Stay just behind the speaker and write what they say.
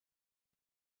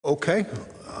Okay.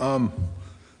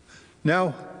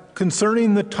 Now,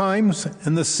 concerning the times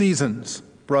and the seasons,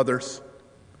 brothers,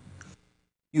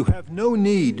 you have no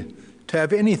need to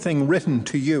have anything written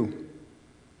to you.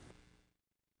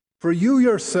 For you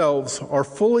yourselves are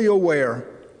fully aware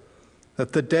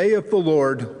that the day of the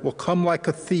Lord will come like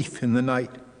a thief in the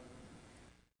night.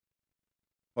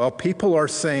 While people are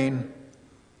saying,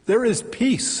 "There is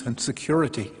peace and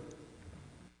security,"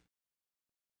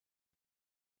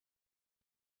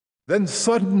 then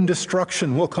sudden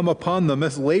destruction will come upon them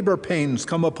as labor pains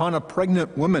come upon a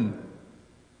pregnant woman,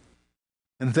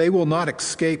 and they will not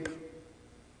escape.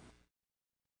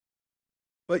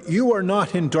 But you are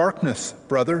not in darkness,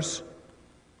 brothers,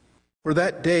 for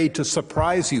that day to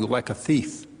surprise you like a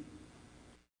thief.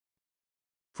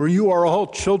 For you are all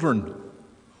children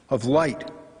of light,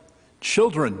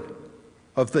 children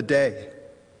of the day.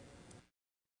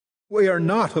 We are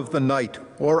not of the night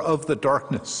or of the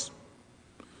darkness.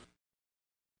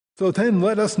 So then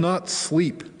let us not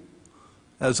sleep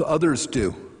as others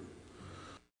do,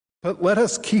 but let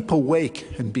us keep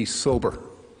awake and be sober.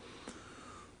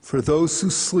 For those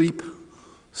who sleep,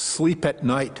 sleep at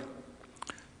night,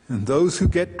 and those who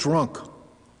get drunk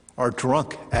are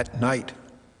drunk at night.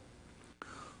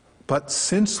 But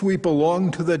since we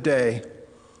belong to the day,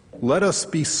 let us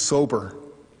be sober,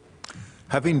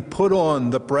 having put on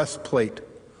the breastplate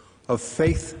of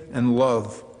faith and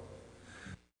love,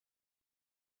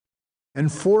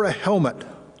 and for a helmet,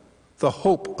 the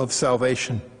hope of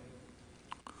salvation.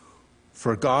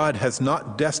 For God has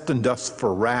not destined us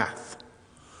for wrath,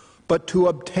 but to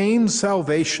obtain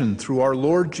salvation through our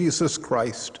Lord Jesus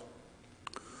Christ,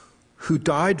 who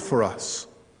died for us,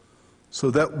 so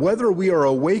that whether we are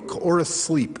awake or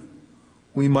asleep,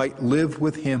 we might live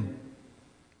with him.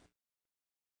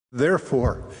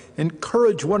 Therefore,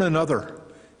 encourage one another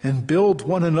and build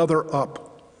one another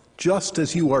up, just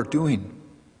as you are doing.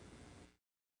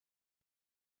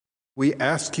 We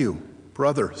ask you,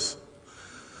 brothers,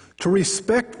 to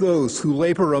respect those who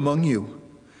labor among you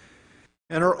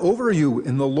and are over you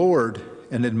in the Lord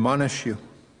and admonish you,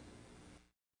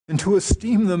 and to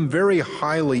esteem them very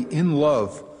highly in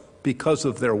love because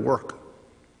of their work.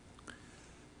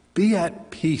 Be at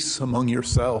peace among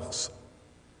yourselves.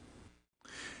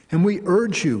 And we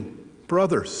urge you,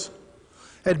 brothers,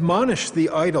 admonish the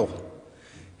idle,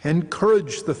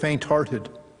 encourage the faint-hearted,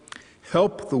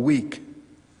 help the weak,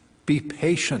 be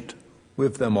patient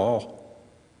with them all.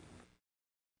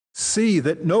 See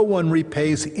that no one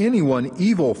repays anyone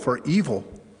evil for evil,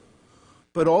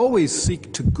 but always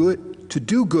seek to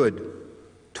do good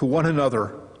to one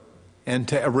another and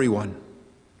to everyone.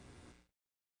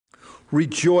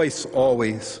 Rejoice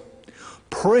always,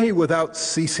 pray without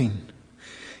ceasing,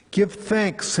 give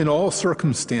thanks in all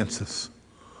circumstances,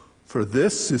 for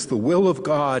this is the will of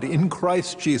God in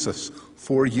Christ Jesus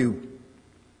for you.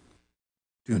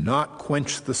 Do not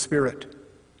quench the Spirit.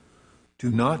 Do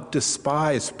not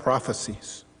despise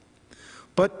prophecies,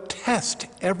 but test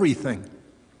everything.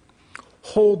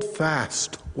 Hold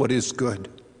fast what is good.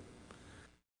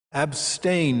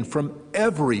 Abstain from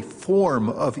every form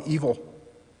of evil.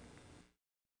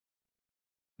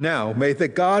 Now may the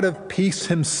God of peace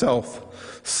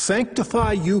himself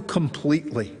sanctify you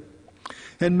completely,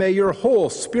 and may your whole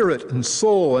spirit and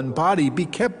soul and body be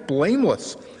kept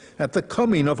blameless at the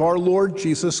coming of our Lord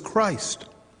Jesus Christ.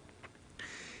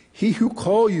 He who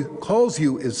calls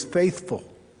you is faithful.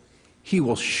 He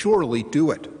will surely do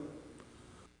it.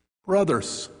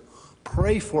 Brothers,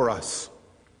 pray for us.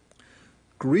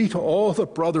 Greet all the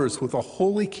brothers with a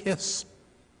holy kiss.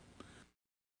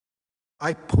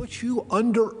 I put you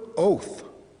under oath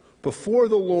before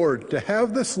the Lord to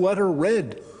have this letter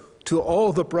read to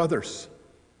all the brothers.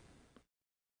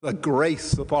 The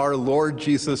grace of our Lord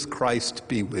Jesus Christ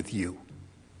be with you.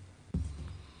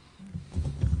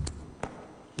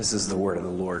 This is the word of the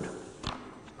Lord.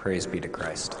 Praise be to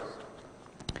Christ.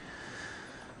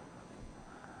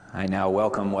 I now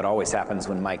welcome what always happens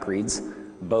when Mike reads,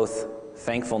 both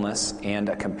thankfulness and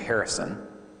a comparison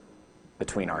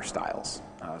between our styles.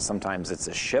 Sometimes it's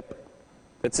a ship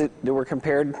that we're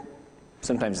compared.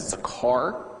 Sometimes it's a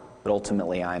car, but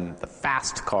ultimately I'm the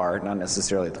fast car, not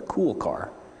necessarily the cool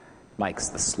car. Mike's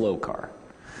the slow car.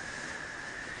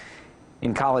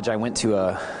 In college, I went to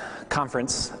a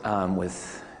conference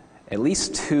with at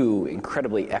least two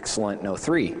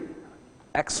three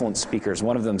excellent speakers.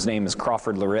 One of them's name is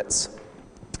Crawford Loritz.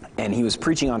 And he was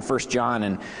preaching on 1 John,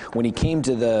 and when he came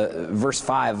to the verse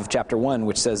 5 of chapter 1,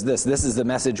 which says this is the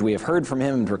message we have heard from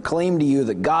him and proclaim to you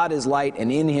that God is light,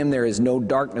 and in him there is no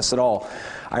darkness at all.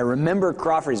 I remember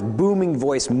Crawford's booming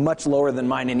voice, much lower than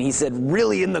mine, and he said,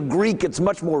 really, in the Greek, it's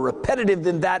much more repetitive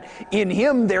than that. In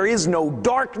him there is no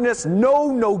darkness,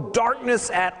 no darkness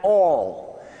at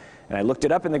all. And I looked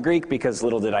it up in the Greek because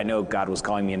little did I know God was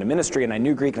calling me into ministry, and I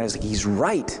knew Greek, and I was like, he's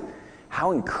right.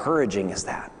 How encouraging is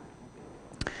that?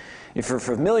 If you're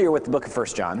familiar with the book of 1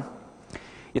 John,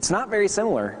 it's not very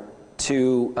similar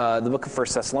to the book of 1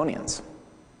 Thessalonians.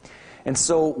 And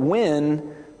so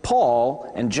when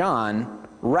Paul and John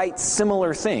write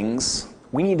similar things,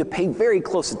 we need to pay very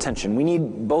close attention. We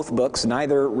need both books,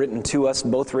 neither written to us,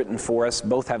 both written for us.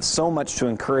 Both have so much to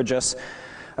encourage us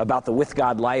about the with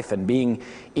God life and being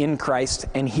in Christ.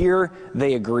 And here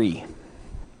they agree.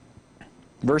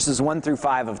 Verses 1 through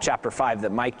 5 of chapter 5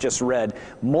 that Mike just read,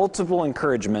 multiple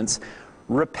encouragements,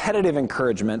 repetitive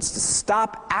encouragements to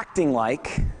stop acting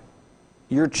like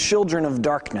you're children of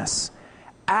darkness.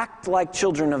 Act like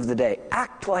children of the day.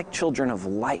 Act like children of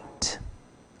light.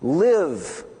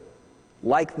 Live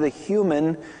like the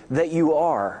human that you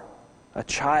are, a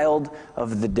child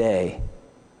of the day,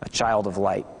 a child of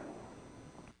light.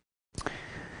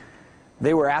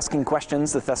 They were asking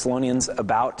questions, the Thessalonians,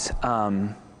 about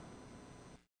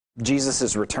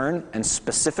Jesus' return, and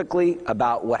specifically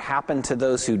about what happened to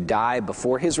those who die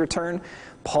before his return.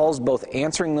 Paul's both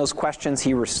answering those questions.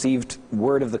 He received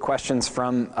word of the questions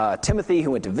from Timothy,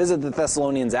 who went to visit the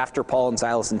Thessalonians after Paul and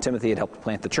Silas and Timothy had helped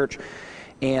plant the church.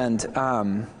 And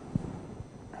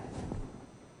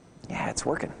it's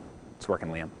working. It's working,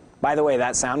 Liam. By the way,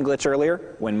 that sound glitch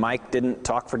earlier, when Mike didn't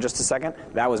talk for just a second,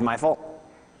 that was my fault.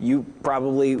 You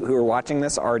probably, who are watching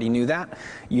this, already knew that.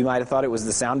 You might have thought it was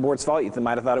the soundboard's fault. You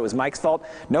might have thought it was Mike's fault.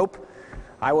 Nope.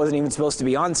 I wasn't even supposed to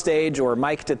be on stage or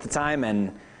mic'd at the time,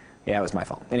 and yeah, it was my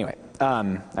fault. Anyway,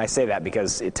 I say that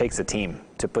because it takes a team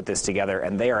to put this together,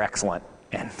 and they are excellent.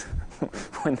 And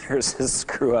when there's a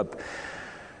screw-up,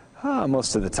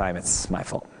 most of the time it's my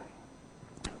fault.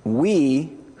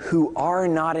 We who are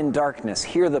not in darkness,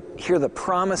 hear the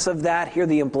promise of that, hear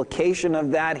the implication of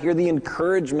that, hear the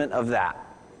encouragement of that.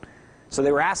 So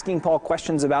they were asking Paul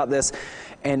questions about this,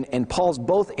 and Paul's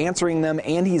both answering them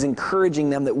and he's encouraging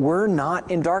them that we're not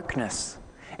in darkness.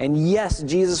 And yes,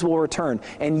 Jesus will return.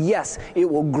 And yes, it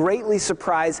will greatly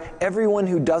surprise everyone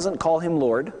who doesn't call him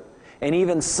Lord, and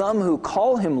even some who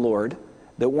call him Lord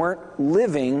that weren't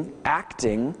living,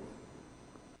 acting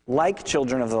like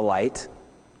children of the light,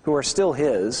 who are still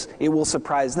his. It will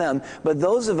surprise them. But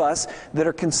those of us that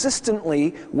are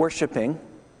consistently worshiping,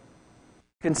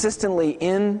 consistently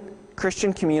in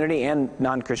Christian community and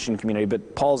non-Christian community,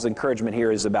 but Paul's encouragement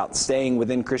here is about staying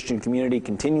within Christian community,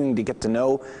 continuing to get to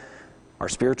know our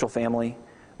spiritual family.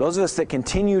 Those of us that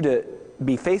continue to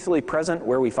be faithfully present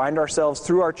where we find ourselves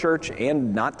through our church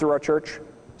and not through our church,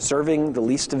 serving the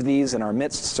least of these in our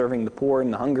midst, serving the poor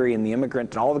and the hungry and the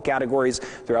immigrant and all the categories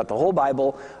throughout the whole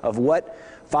Bible of what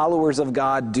followers of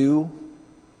God do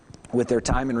with their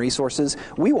time and resources,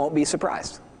 we won't be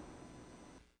surprised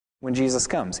when Jesus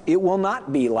comes. It will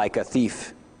not be like a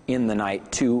thief in the night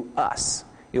to us.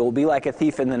 It will be like a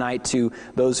thief in the night to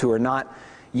those who are not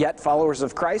yet followers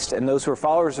of Christ and those who are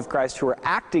followers of Christ who are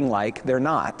acting like they're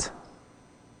not,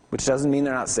 which doesn't mean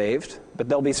they're not saved, but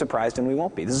they'll be surprised and we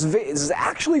won't be. This is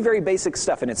actually very basic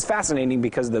stuff, and it's fascinating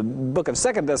because the book of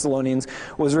 2 Thessalonians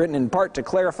was written in part to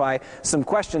clarify some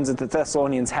questions that the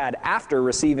Thessalonians had after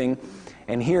receiving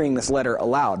and hearing this letter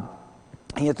aloud.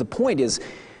 And yet the point is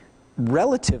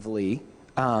relatively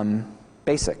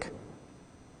basic.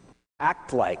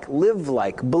 Act like, live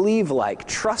like, believe like,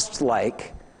 trust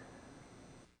like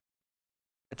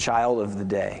a child of the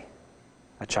day,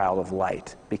 a child of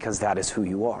light, because that is who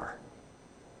you are.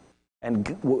 And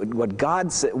what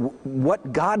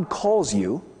God calls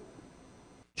you,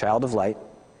 child of light,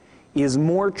 is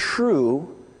more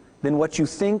true than what you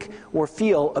think or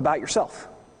feel about yourself.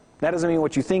 That doesn't mean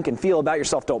what you think and feel about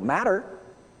yourself don't matter.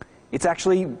 It's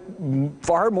actually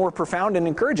far more profound and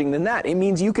encouraging than that. It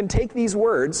means you can take these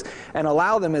words and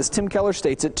allow them, as Tim Keller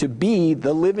states it, to be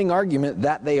the living argument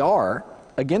that they are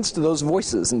against those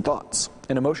voices and thoughts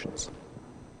and emotions.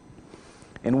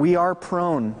 And we are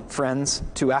prone, friends,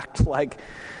 to act like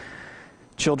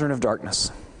children of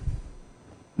darkness.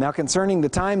 Now concerning the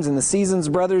times and the seasons,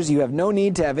 brothers, you have no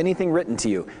need to have anything written to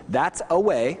you. That's a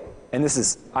way, and this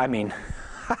is,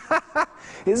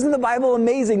 isn't the Bible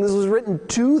amazing? This was written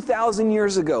 2,000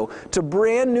 years ago to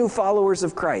brand new followers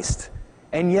of Christ.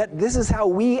 And yet this is how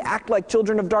we act like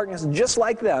children of darkness, just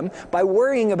like them, by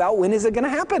worrying about when is it going to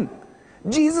happen.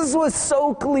 Jesus was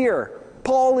so clear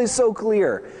Paul is so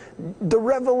clear. The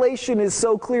revelation is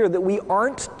so clear that we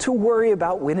aren't to worry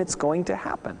about when it's going to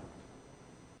happen.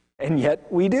 And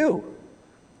yet we do.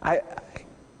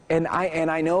 And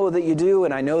I know that you do,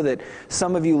 and I know that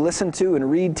some of you listen to and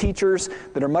read teachers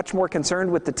that are much more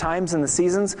concerned with the times and the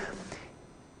seasons.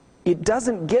 It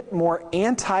doesn't get more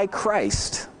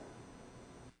anti-Christ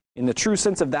in the true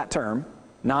sense of that term,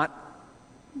 not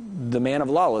the man of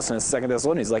lawlessness, 2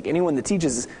 Thessalonians, like anyone that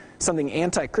teaches something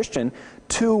anti-Christian,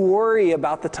 to worry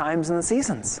about the times and the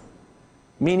seasons,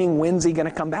 meaning when's he going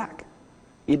to come back?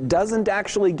 It doesn't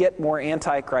actually get more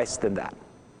anti-Christ than that.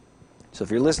 So if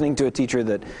you're listening to a teacher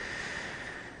that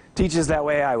teaches that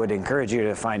way, I would encourage you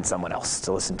to find someone else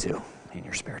to listen to in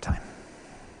your spare time.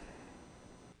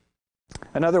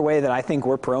 Another way that I think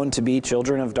we're prone to be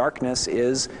children of darkness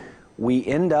is we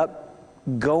end up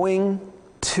going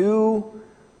to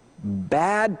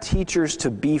bad teachers to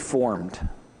be formed.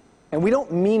 And we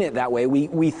don't mean it that way.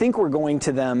 We think we're going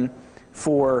to them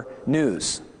for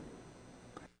news.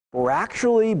 We're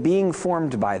actually being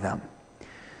formed by them.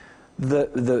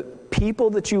 The people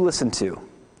that you listen to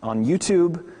on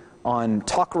YouTube, on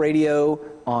talk radio,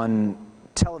 on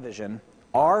television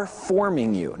are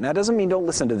forming you. Now, it doesn't mean don't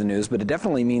listen to the news, but it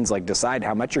definitely means like decide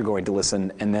how much you're going to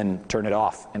listen and then turn it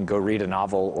off and go read a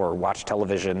novel or watch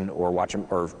television or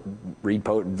read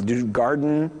do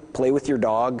garden, play with your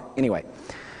dog. Anyway,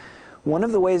 one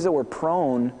of the ways that we're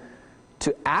prone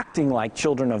to acting like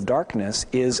children of darkness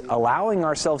is allowing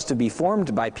ourselves to be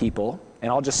formed by people. And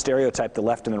I'll just stereotype the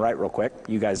left and the right real quick.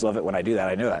 You guys love it when I do that.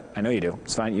 I know that. I know you do.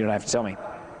 It's fine. You don't have to tell me.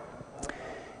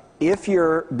 If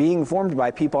you're being formed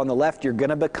by people on the left, you're going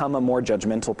to become a more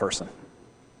judgmental person.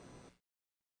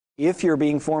 If you're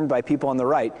being formed by people on the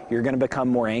right, you're going to become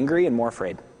more angry and more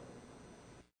afraid.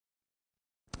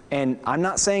 And I'm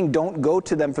not saying don't go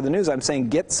to them for the news. I'm saying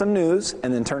get some news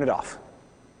and then turn it off.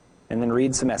 And then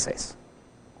read some essays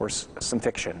or some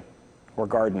fiction or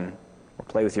garden or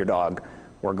play with your dog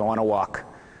or go on a walk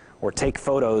or take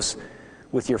photos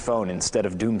with your phone instead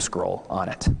of doom scroll on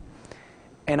it.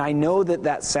 And I know that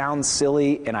that sounds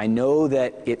silly, and I know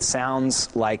that it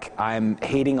sounds like I'm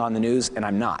hating on the news, and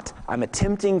I'm not. I'm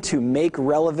attempting to make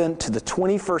relevant to the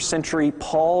 21st century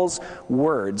Paul's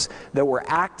words that we're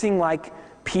acting like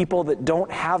people that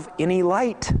don't have any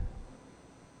light.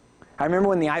 I remember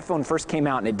when the iPhone first came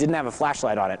out and it didn't have a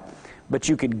flashlight on it, but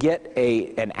you could get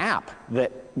an app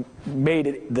that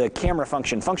made the camera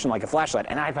function like a flashlight,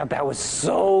 and I thought that was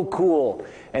so cool.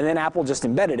 And then Apple just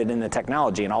embedded it in the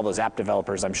technology, and all those app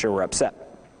developers, I'm sure, were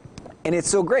upset. And it's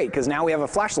so great, because now we have a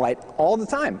flashlight all the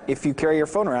time, if you carry your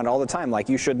phone around all the time, like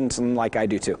you shouldn't and like I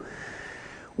do too.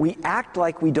 We act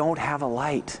like we don't have a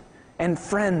light. And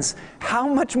friends, how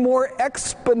much more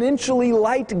exponentially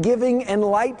light-giving and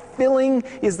light-filling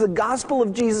is the gospel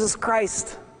of Jesus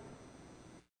Christ?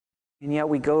 And yet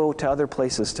we go to other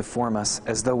places to form us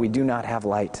as though we do not have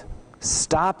light.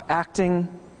 Stop acting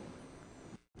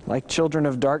like children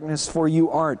of darkness, for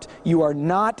you aren't. You are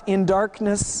not in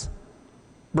darkness,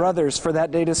 brothers, for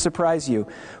that day to surprise you.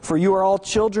 For you are all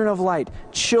children of light,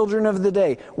 children of the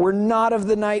day. We're not of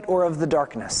the night or of the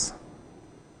darkness.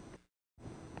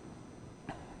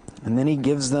 And then he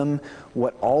gives them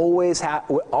what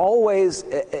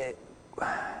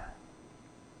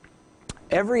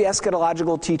every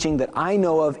eschatological teaching that I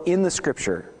know of in the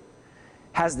Scripture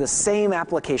has the same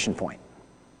application point.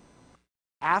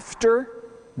 After,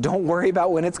 don't worry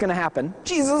about when it's going to happen.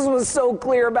 Jesus was so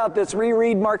clear about this.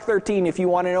 Reread Mark 13 if you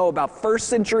want to know about first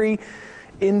century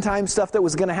end-time stuff that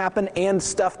was going to happen and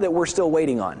stuff that we're still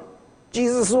waiting on.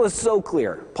 Jesus was so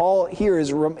clear. Paul here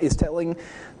is telling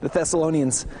the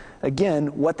Thessalonians again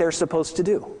what they're supposed to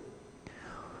do.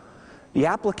 The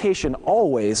application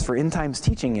always for end times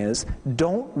teaching is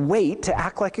don't wait to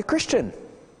act like a Christian.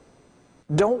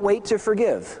 Don't wait to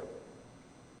forgive,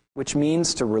 which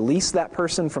means to release that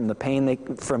person from the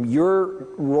pain from your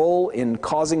role in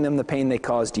causing them the pain they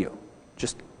caused you.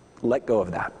 Just let go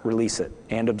of that, release it,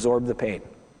 and absorb the pain,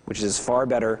 which is far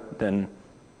better than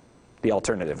the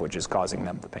alternative, which is causing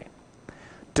them the pain.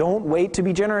 Don't wait to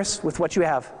be generous with what you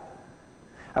have.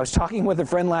 I was talking with a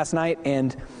friend last night,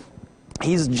 and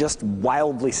he's just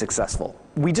wildly successful.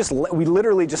 We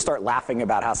literally just start laughing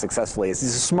about how successful he is.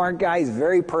 He's a smart guy. He's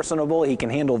very personable. He can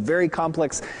handle very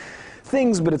complex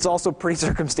things, but it's also pretty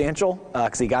circumstantial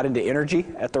because he got into energy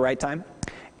at the right time.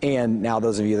 And now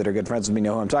those of you that are good friends with me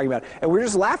know who I'm talking about. And we're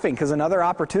just laughing because another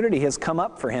opportunity has come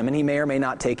up for him, and he may or may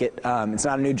not take it. It's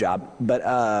not a new job, but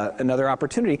another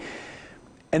opportunity.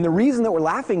 And the reason that we're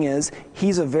laughing is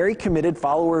he's a very committed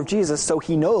follower of Jesus, so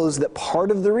he knows that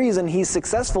part of the reason he's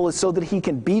successful is so that he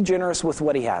can be generous with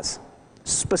what he has,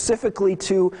 specifically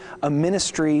to a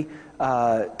ministry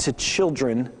to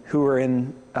children who are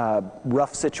in a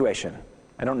rough situation.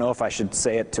 I don't know if I should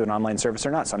say it to an online service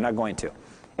or not, so I'm not going to.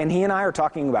 And he and I are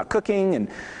talking about cooking and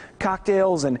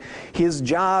cocktails and his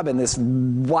job and this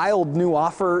wild new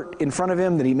offer in front of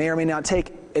him that he may or may not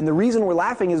take. And the reason we're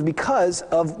laughing is because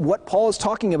of what Paul is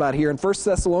talking about here in 1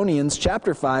 Thessalonians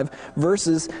chapter 5,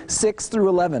 verses 6 through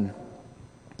 11.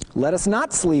 Let us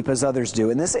not sleep as others do.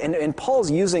 And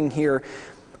Paul's using here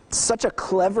such a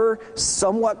clever,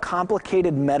 somewhat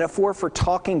complicated metaphor for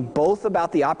talking both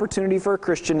about the opportunity for a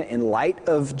Christian in light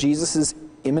of Jesus'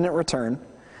 imminent return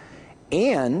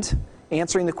and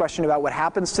answering the question about what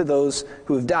happens to those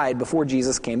who have died before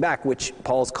Jesus came back, which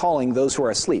Paul is calling those who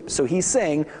are asleep. So he's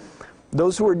saying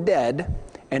those who are dead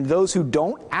and those who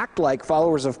don't act like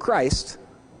followers of Christ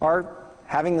are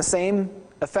having the same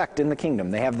effect in the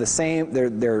kingdom. They have the same,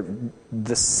 they're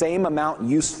the same amount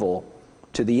useful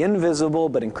to the invisible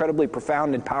but incredibly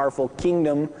profound and powerful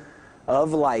kingdom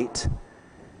of light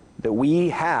that we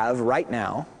have right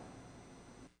now,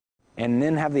 and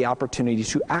then have the opportunity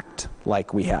to act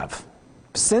like we have.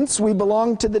 Since we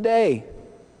belong to the day,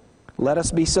 let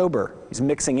us be sober. He's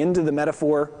mixing into the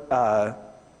metaphor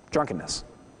drunkenness.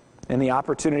 And the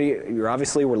opportunity,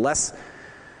 we're less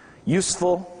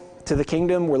useful to the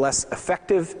kingdom, we're less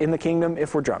effective in the kingdom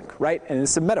if we're drunk, right? And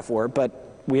it's a metaphor, but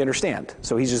we understand.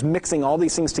 So he's just mixing all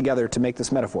these things together to make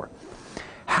this metaphor.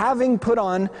 Having put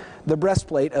on the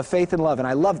breastplate of faith and love, and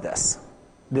I love this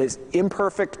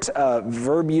imperfect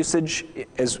verb usage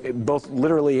is both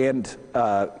literally and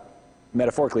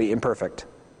metaphorically imperfect.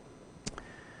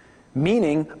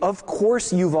 Meaning, of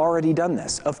course you've already done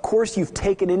this. Of course you've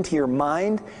taken into your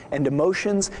mind and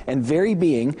emotions and very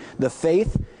being the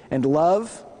faith and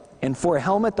love, and for a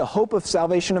helmet the hope of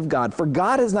salvation of God. For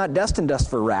God has not destined us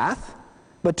for wrath,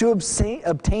 but to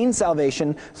obtain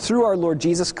salvation through our Lord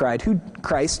Jesus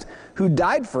Christ, who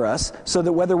died for us, so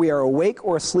that whether we are awake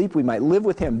or asleep, we might live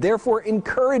with him. Therefore,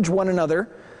 encourage one another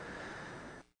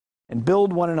and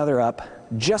build one another up,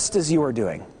 just as you are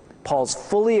doing. Paul's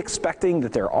fully expecting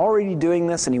that they're already doing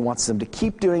this, and he wants them to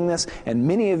keep doing this, and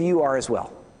many of you are as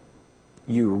well.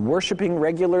 You're worshiping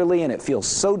regularly, and it feels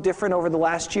so different over the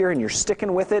last year, and you're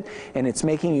sticking with it, and it's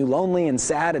making you lonely and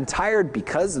sad and tired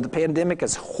because the pandemic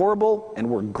is horrible, and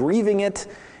we're grieving it.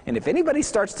 And if anybody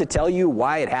starts to tell you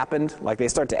why it happened, like they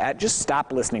start to add, just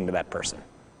stop listening to that person.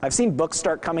 I've seen books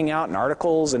start coming out and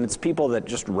articles, and it's people that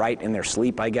just write in their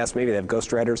sleep, I guess. Maybe they have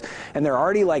ghostwriters, and they're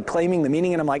already like claiming the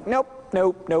meaning, and I'm like,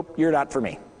 nope, you're not for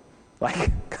me.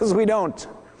 Like, because we don't.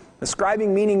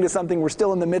 Ascribing meaning to something we're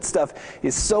still in the midst of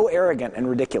is so arrogant and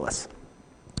ridiculous.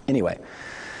 Anyway,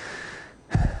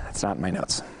 that's not in my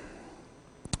notes.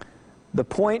 The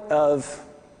point of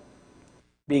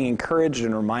being encouraged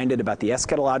and reminded about the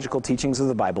eschatological teachings of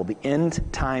the Bible, the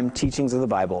end-time teachings of the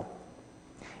Bible,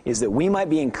 is that we might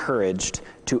be encouraged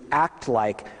to act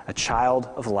like a child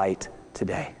of light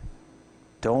today.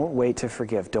 Don't wait to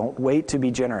forgive. Don't wait to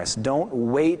be generous. Don't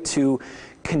wait to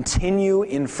continue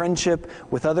in friendship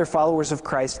with other followers of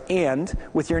Christ and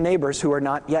with your neighbors who are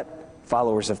not yet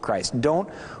followers of Christ. Don't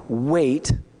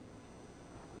wait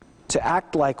to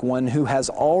act like one who has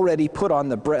already put on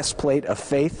the breastplate of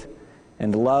faith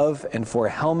and love, and for a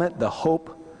helmet, the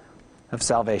hope of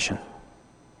salvation.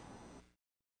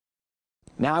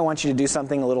 Now I want you to do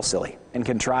something a little silly and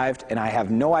contrived, and I have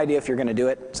no idea if you're going to do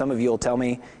it. Some of you will tell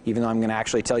me, even though I'm going to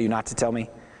actually tell you not to tell me.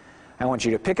 I want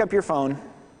you to pick up your phone,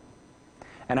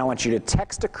 and I want you to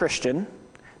text a Christian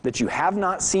that you have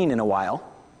not seen in a while,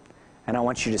 and I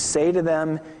want you to say to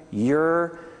them,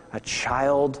 you're a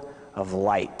child of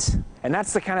light. And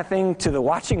that's the kind of thing to the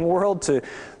watching world, to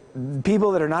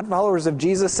people that are not followers of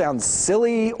Jesus, sounds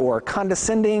silly or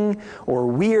condescending or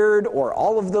weird or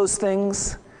all of those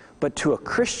things. But to a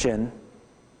Christian,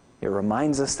 it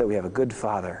reminds us that we have a good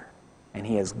Father, and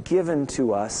He has given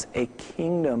to us a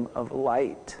kingdom of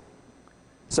light.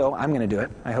 So I'm going to do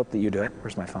it. I hope that you do it.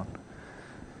 Where's my phone?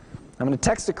 I'm going to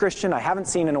text a Christian I haven't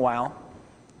seen in a while.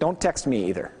 Don't text me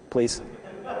either, please.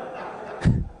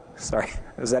 Sorry,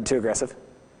 was that too aggressive?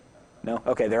 No?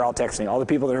 Okay, they're all texting. All the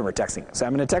people in the room are texting. So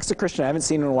I'm going to text a Christian I haven't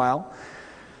seen in a while.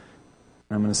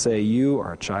 I'm going to say, you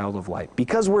are a child of light.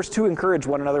 Because we're to encourage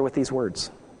one another with these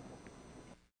words.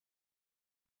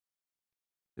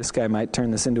 This guy might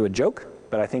turn this into a joke,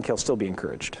 but I think he'll still be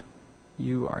encouraged.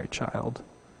 You are a child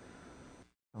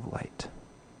of light.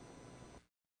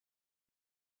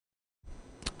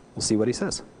 We'll see what he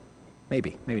says.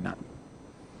 Maybe, maybe not.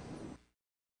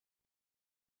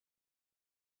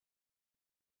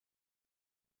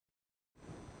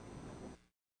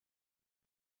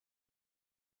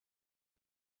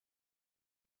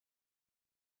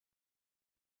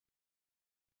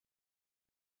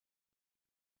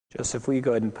 Joseph, will you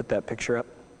go ahead and put that picture up?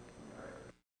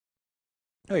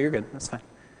 Oh, you're good. That's fine.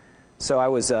 So I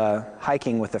was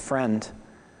hiking with a friend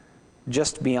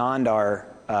just beyond our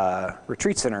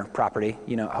retreat center property.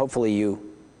 You know, hopefully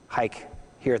you hike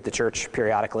here at the church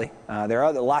periodically. There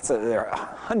are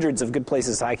hundreds of good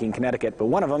places to hike in Connecticut, but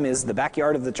one of them is the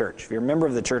backyard of the church. If you're a member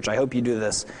of the church, I hope you do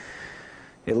this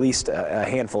at least a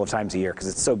handful of times a year because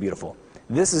it's so beautiful.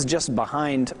 This is just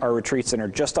behind our retreat center,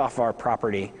 just off our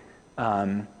property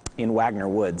in Wagner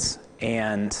Woods,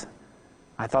 and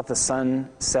I thought the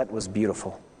sunset was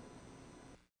beautiful.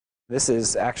 This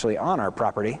is actually on our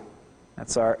property.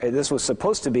 This was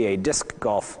supposed to be a disc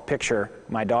golf picture.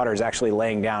 My daughter's actually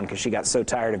laying down because she got so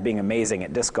tired of being amazing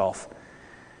at disc golf.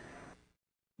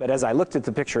 But as I looked at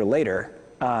the picture later,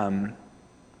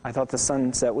 I thought the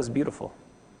sunset was beautiful.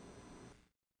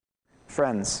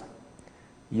 Friends,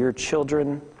 you're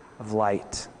children of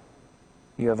light.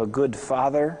 You have a good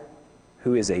Father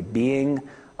who is a being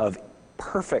of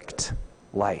perfect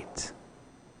light.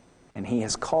 And He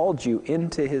has called you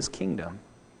into His kingdom.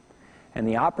 And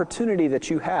the opportunity that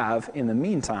you have in the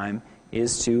meantime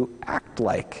is to act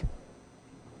like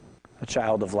a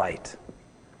child of light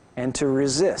and to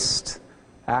resist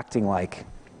acting like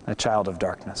a child of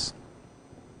darkness.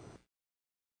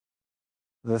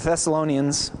 The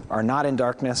Thessalonians are not in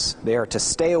darkness. They are to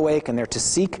stay awake and they're to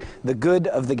seek the good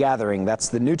of the gathering. That's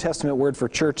the New Testament word for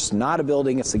church. It's not a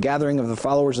building. It's the gathering of the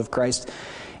followers of Christ.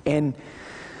 And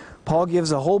Paul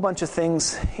gives a whole bunch of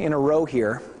things in a row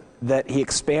here that he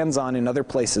expands on in other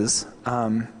places.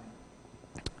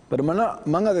 But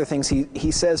among other things,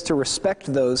 he says to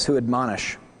respect those who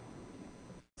admonish.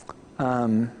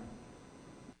 And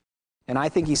I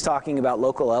think he's talking about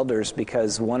local elders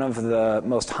because one of the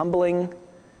most humbling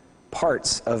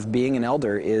parts of being an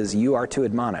elder is you are to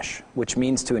admonish, which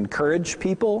means to encourage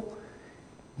people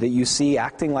that you see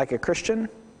acting like a Christian.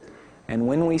 And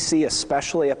when we see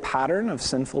especially a pattern of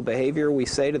sinful behavior, we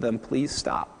say to them, please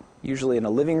stop. Usually in a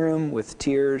living room with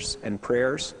tears and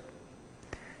prayers.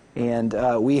 And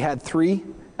we had 3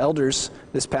 elders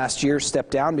this past year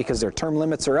step down because their term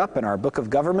limits are up, and our book of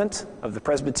government of the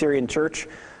Presbyterian Church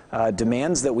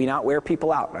demands that we not wear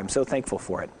people out. I'm so thankful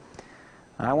for it.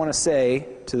 And I want to say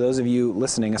to those of you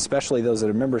listening, especially those that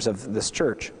are members of this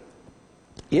church,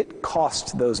 it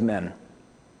cost those men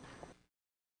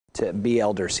to be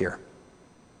elders here,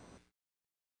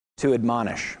 to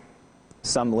admonish.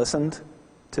 Some listened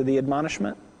to the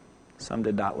admonishment, some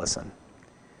did not listen.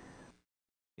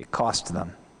 It cost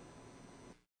them.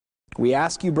 We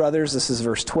ask you, brothers, this is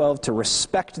verse 12, to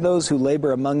respect those who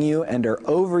labor among you and are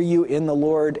over you in the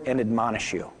Lord and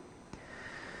admonish you.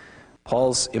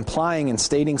 Paul's implying and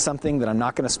stating something that I'm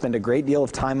not going to spend a great deal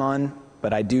of time on,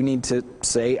 but I do need to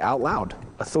say out loud.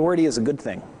 Authority is a good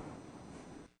thing.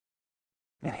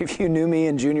 And if you knew me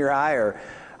in junior high or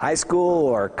high school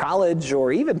or college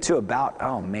or even to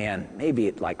about, maybe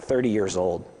at like 30 years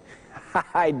old,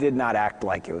 I did not act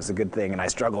like it was a good thing and I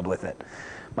struggled with it.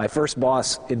 My first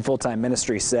boss in full-time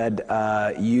ministry said,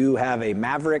 you have a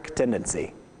maverick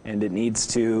tendency and you need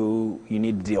to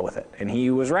deal with it. And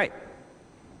he was right.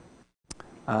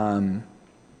 And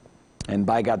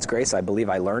by God's grace, I believe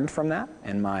I learned from that.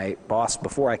 And my boss,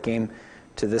 before I came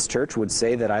to this church, would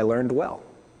say that I learned well.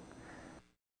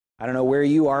 I don't know where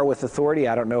you are with authority.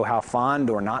 I don't know how fond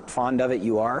or not fond of it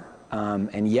you are.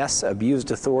 And yes,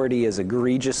 abused authority is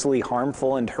egregiously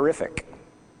harmful and horrific.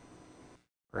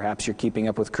 Perhaps you're keeping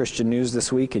up with Christian news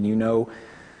this week and you know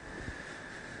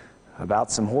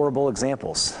about some horrible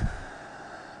examples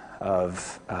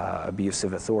of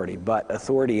abusive authority. But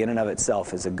authority in and of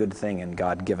itself is a good thing and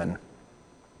God-given.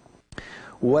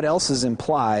 What else is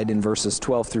implied in verses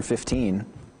 12 through 15?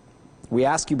 We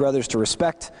ask you, brothers, to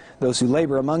respect those who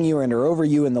labor among you and are over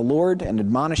you in the Lord and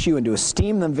admonish you and to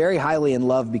esteem them very highly in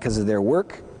love because of their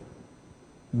work.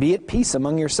 Be at peace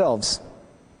among yourselves.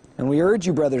 And we urge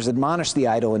you, brothers, admonish the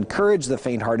idle, encourage the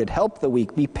faint-hearted, help the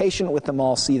weak, be patient with them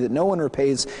all, see that no one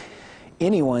repays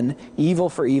anyone evil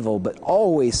for evil, but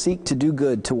always seek to do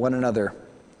good to one another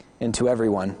and to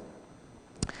everyone.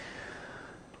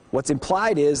 What's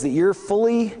implied is that you're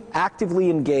fully, actively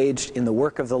engaged in the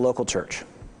work of the local church.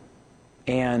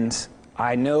 And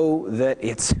I know that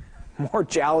it's more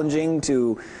challenging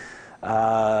to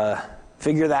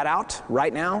figure that out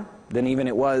right now than even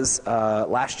it was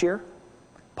last year.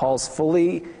 Paul's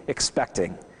fully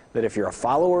expecting that if you're a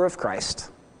follower of Christ,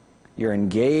 you're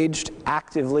engaged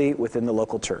actively within the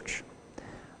local church.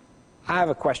 I have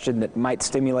a question that might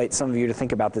stimulate some of you to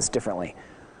think about this differently.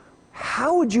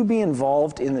 How would you be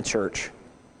involved in the church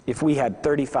if we had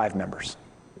 35 members?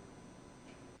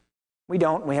 We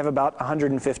don't. We have about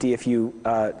 150 if you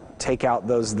take out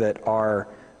those that are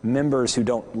members who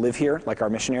don't live here, like our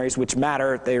missionaries, which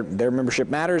matter. Their membership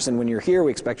matters, and when you're here,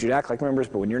 we expect you to act like members,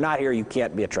 but when you're not here, you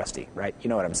can't be a trustee, right? You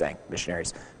know what I'm saying,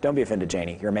 missionaries. Don't be offended,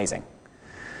 Janie. You're amazing.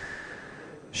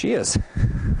 She is.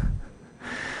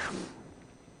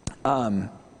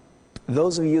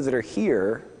 Those of you that are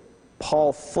here,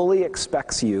 Paul fully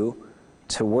expects you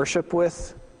to worship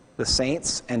with the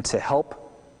saints and to help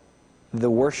the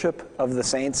worship of the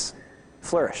saints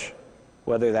flourish,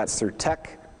 whether that's through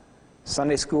tech,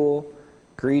 Sunday school,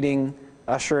 greeting,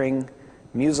 ushering,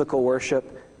 musical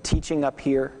worship, teaching up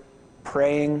here,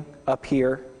 praying up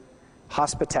here,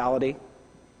 hospitality.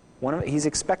 He's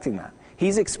expecting that.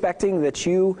 He's expecting that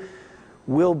you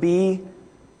will be,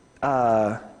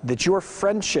 that your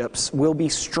friendships will be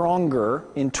stronger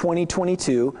in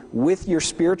 2022 with your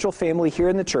spiritual family here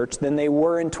in the church than they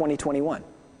were in 2021,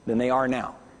 than they are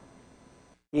now.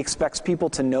 He expects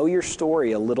people to know your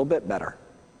story a little bit better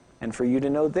and for you to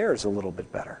know theirs a little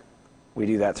bit better. We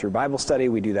do that through Bible study.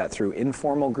 We do that through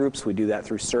informal groups. We do that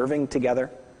through serving together.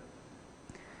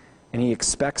 And he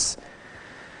expects...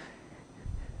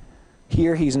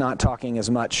 Here he's not talking as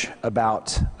much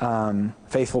about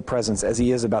faithful presence as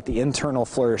he is about the internal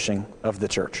flourishing of the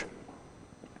church.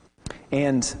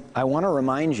 And I want to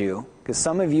remind you, because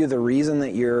some of you, the reason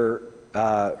that you're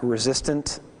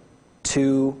resistant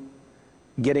to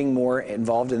getting more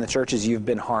involved in the church is you've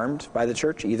been harmed by the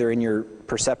church, either in your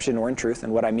perception or in truth.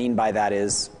 And what I mean by that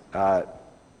is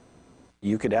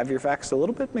you could have your facts a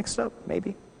little bit mixed up,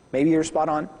 maybe. Maybe you're spot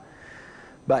on.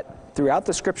 But throughout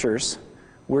the scriptures,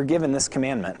 we're given this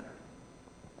commandment.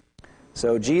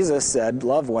 So Jesus said,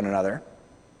 love one another.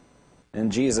 And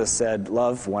Jesus said,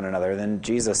 love one another. Then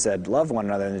Jesus said, love one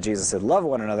another. And then Jesus said, love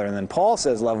one another. And then Paul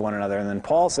says, love one another. And then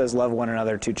Paul says, love one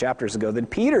another 2 chapters ago. Then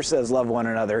Peter says, love one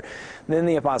another. Then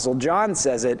the Apostle John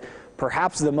says it,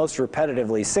 perhaps the most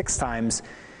repetitively, 6 times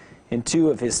in 2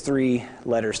 of his 3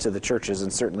 letters to the churches,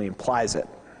 and certainly implies it.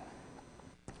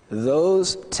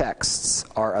 Those texts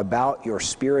are about your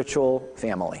spiritual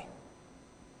family.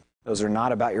 Those are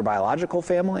not about your biological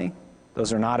family.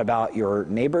 Those are not about your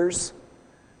neighbors.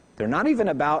 They're not even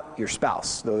about your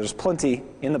spouse, though there's plenty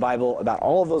in the Bible about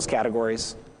all of those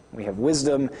categories. We have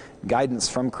wisdom, guidance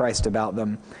from Christ about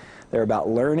them. They're about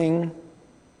learning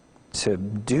to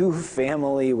do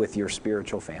family with your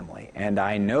spiritual family. And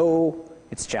I know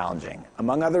it's challenging,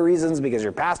 among other reasons, because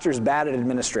your pastor's bad at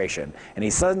administration, and he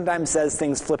sometimes says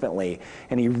things flippantly,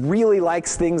 and he really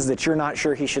likes things that you're not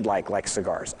sure he should like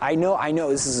cigars. I know,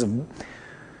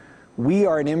 we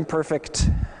are an imperfect,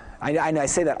 I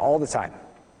say that all the time.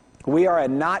 We are a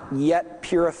not yet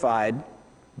purified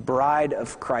bride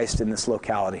of Christ in this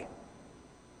locality.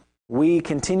 We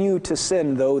continue to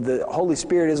sin, though the Holy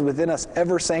Spirit is within us,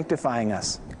 ever sanctifying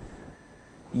us.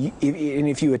 And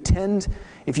if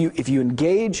you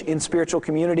engage in spiritual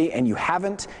community and you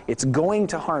haven't, it's going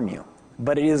to harm you.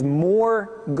 But it is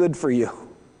more good for you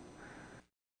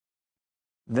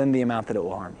than the amount that it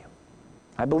will harm you.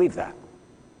 I believe that.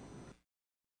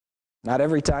 Not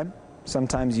every time.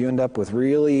 Sometimes you end up with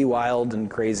really wild and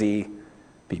crazy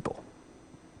people.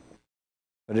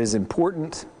 But it is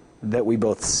important that we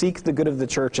both seek the good of the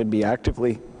church and be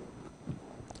actively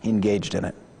engaged in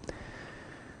it.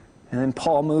 And then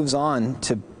Paul moves on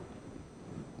to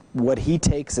what he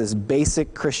takes as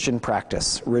basic Christian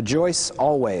practice. Rejoice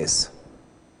always.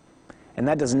 And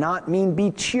that does not mean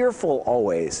be cheerful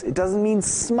always. It doesn't mean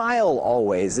smile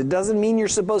always. It doesn't mean you're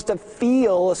supposed to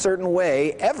feel a certain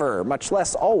way ever, much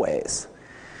less always.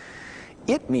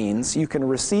 It means you can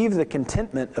receive the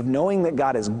contentment of knowing that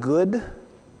God is good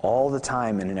all the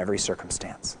time and in every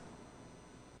circumstance.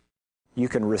 You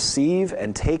can receive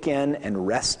and take in and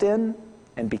rest in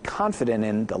and be confident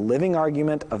in the living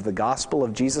argument of the gospel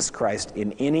of Jesus Christ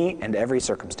in any and every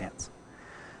circumstance.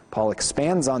 Paul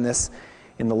expands on this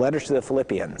in the letter to the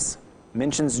Philippians,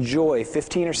 mentions joy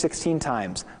 15 or 16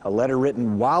 times, a letter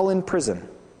written while in prison.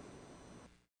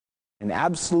 And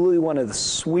absolutely one of the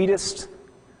sweetest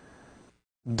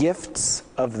gifts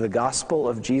of the gospel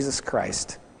of Jesus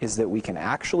Christ is that we can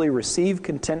actually receive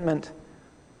contentment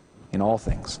in all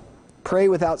things. Pray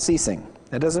without ceasing.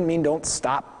 That doesn't mean don't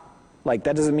stop. That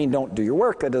doesn't mean don't do your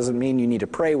work. That doesn't mean you need to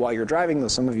pray while you're driving, though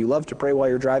some of you love to pray while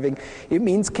you're driving. It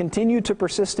means continue to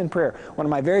persist in prayer. One of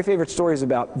my very favorite stories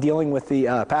about dealing with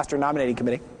the pastor nominating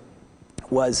committee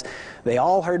was they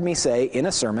all heard me say in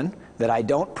a sermon that I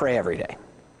don't pray every day.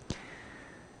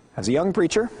 As a young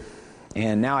preacher,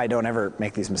 and now I don't ever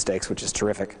make these mistakes, which is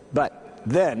terrific. But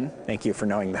then, thank you for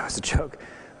knowing that was a joke,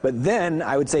 but then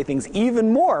I would say things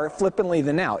even more flippantly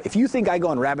than now. If you think I go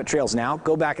on rabbit trails now,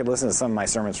 go back and listen to some of my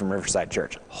sermons from Riverside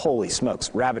Church. Holy smokes,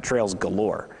 rabbit trails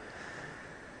galore.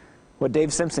 what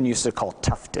Dave Simpson used to call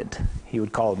tufted. He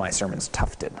would call my sermons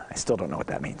tufted. I still don't know what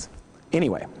that means.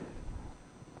 Anyway,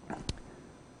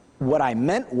 what I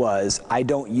meant was I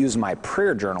don't use my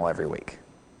prayer journal every week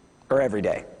or every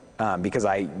day because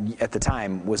I, at the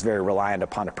time, was very reliant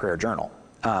upon a prayer journal.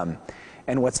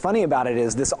 And what's funny about it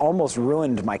is this almost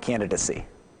ruined my candidacy.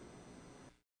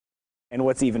 And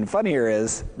what's even funnier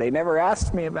is they never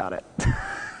asked me about it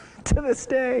to this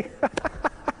day.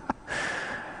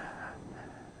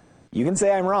 You can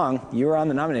say I'm wrong. You were on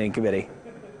the nominating committee,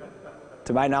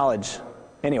 to my knowledge.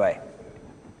 Anyway.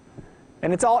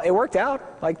 And it worked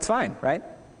out. Like, it's fine, right?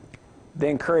 The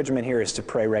encouragement here is to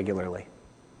pray regularly.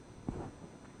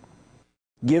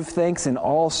 Give thanks in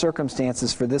all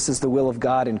circumstances, for this is the will of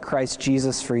God in Christ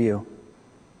Jesus for you.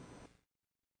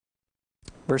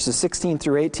 Verses 16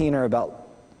 through 18 are about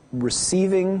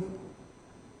receiving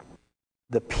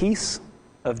the peace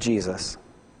of Jesus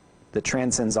that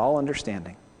transcends all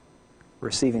understanding,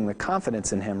 receiving the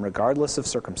confidence in him regardless of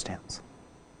circumstance.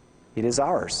 It is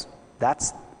ours.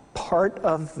 That's part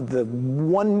of the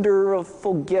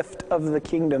wonderful gift of the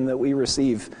kingdom that we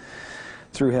receive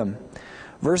through him.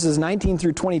 Verses 19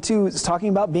 through 22 is talking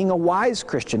about being a wise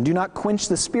Christian. Do not quench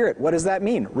the Spirit. What does that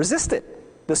mean? Resist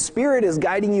it. The Spirit is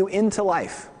guiding you into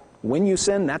life. When you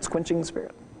sin, that's quenching the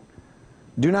Spirit.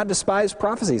 Do not despise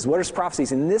prophecies. What is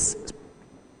prophecies? In this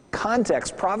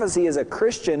context, prophecy is a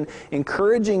Christian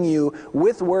encouraging you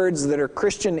with words that are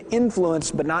Christian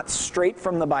influenced but not straight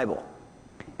from the Bible.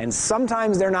 And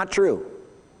sometimes they're not true.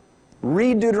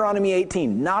 Read Deuteronomy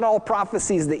 18. Not all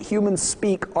prophecies that humans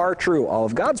speak are true. All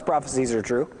of God's prophecies are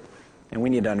true. And we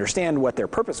need to understand what their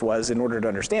purpose was in order to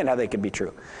understand how they could be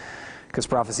true. Because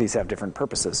prophecies have different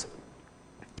purposes.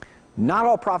 Not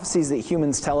all prophecies that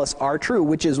humans tell us are true,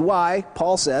 which is why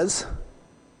Paul says,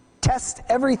 test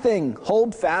everything,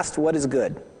 hold fast what is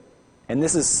good. And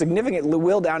this is significant.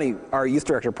 Will Downey, our youth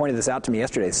director, pointed this out to me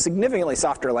yesterday. Significantly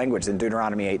softer language than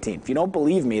Deuteronomy 18. If you don't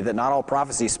believe me that not all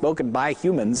prophecies spoken by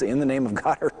humans in the name of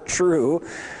God are true,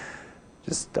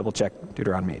 just double check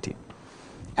Deuteronomy 18.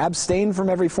 Abstain from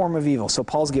every form of evil. So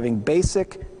Paul's giving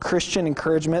basic Christian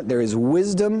encouragement. There is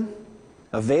wisdom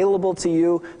available to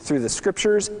you through the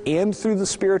scriptures and through the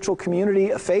spiritual community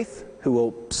of faith who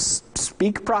will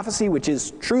speak prophecy, which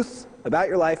is truth about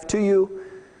your life, to you.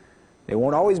 They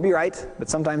won't always be right, but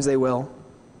sometimes they will.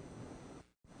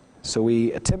 So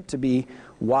we attempt to be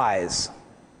wise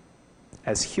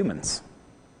as humans.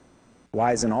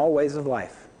 Wise in all ways of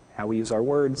life. How we use our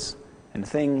words and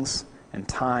things and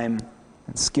time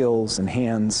and skills and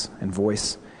hands and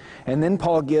voice. And then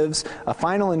Paul gives a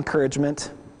final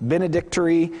encouragement,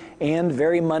 benedictory and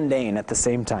very mundane at the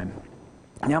same time.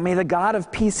 Now may the God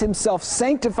of peace himself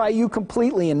sanctify you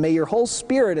completely, and may your whole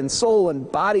spirit and soul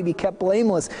and body be kept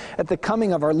blameless at the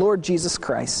coming of our Lord Jesus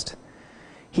Christ.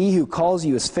 He who calls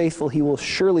you is faithful, he will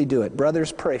surely do it.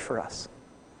 Brothers, pray for us.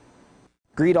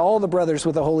 Greet all the brothers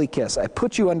with a holy kiss. I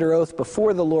put you under oath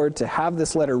before the Lord to have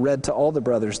this letter read to all the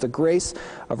brothers. The grace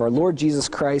of our Lord Jesus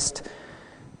Christ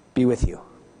be with you.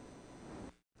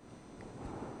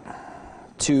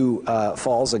 2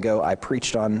 falls ago, I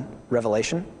preached on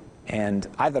Revelation. And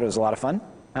I thought it was a lot of fun.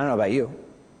 I don't know about you.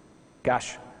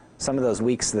 Gosh, some of those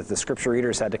weeks that the scripture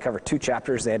readers had to cover 2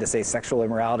 chapters, they had to say sexual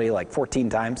immorality like 14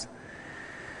 times.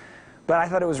 But I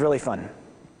thought it was really fun.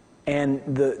 And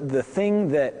the thing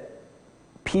that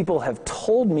people have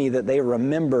told me that they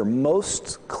remember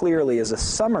most clearly is a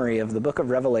summary of the book of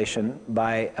Revelation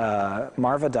by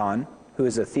Marva Dawn, who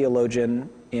is a theologian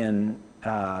in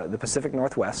the Pacific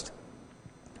Northwest.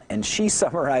 And she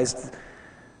summarized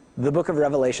the book of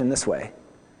Revelation this way.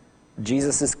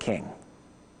 Jesus is king.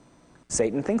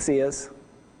 Satan thinks he is.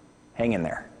 Hang in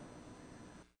there.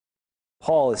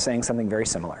 Paul is saying something very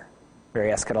similar, very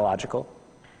eschatological,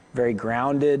 very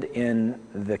grounded in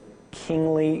the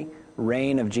kingly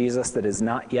reign of Jesus that is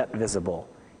not yet visible,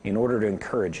 in order to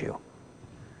encourage you.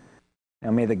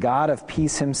 Now may the God of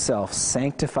peace himself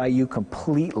sanctify you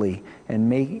completely, and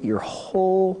make your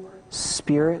whole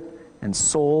spirit and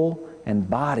soul and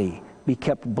body be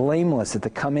kept blameless at the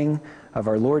coming of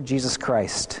our Lord Jesus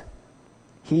Christ.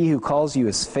 He who calls you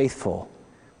is faithful.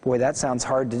 Boy, that sounds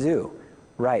hard to do.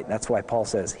 Right, that's why Paul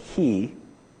says, he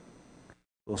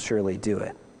will surely do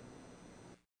it.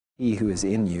 He who is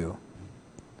in you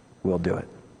will do it.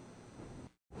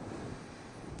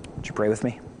 Would you pray with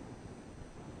me?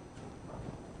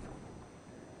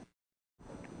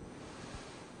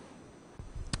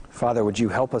 Father, would you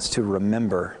help us to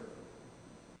remember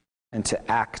and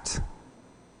to act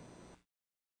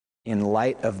in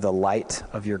light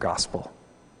of your gospel?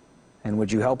 And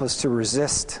would you help us to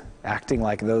resist acting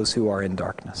like those who are in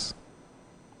darkness?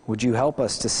 Would you help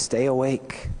us to stay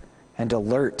awake and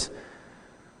alert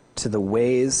to the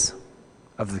ways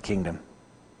of the kingdom.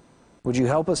 Would you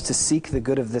help us to seek the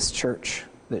good of this church,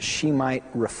 that she might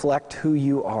reflect who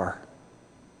you are?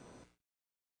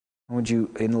 Would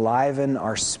you enliven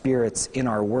our spirits in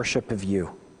our worship of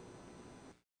you,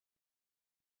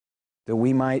 that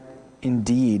we might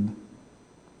indeed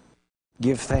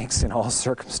give thanks in all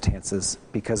circumstances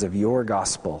because of your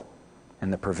gospel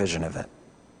and the provision of it.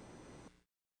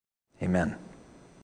 Amen.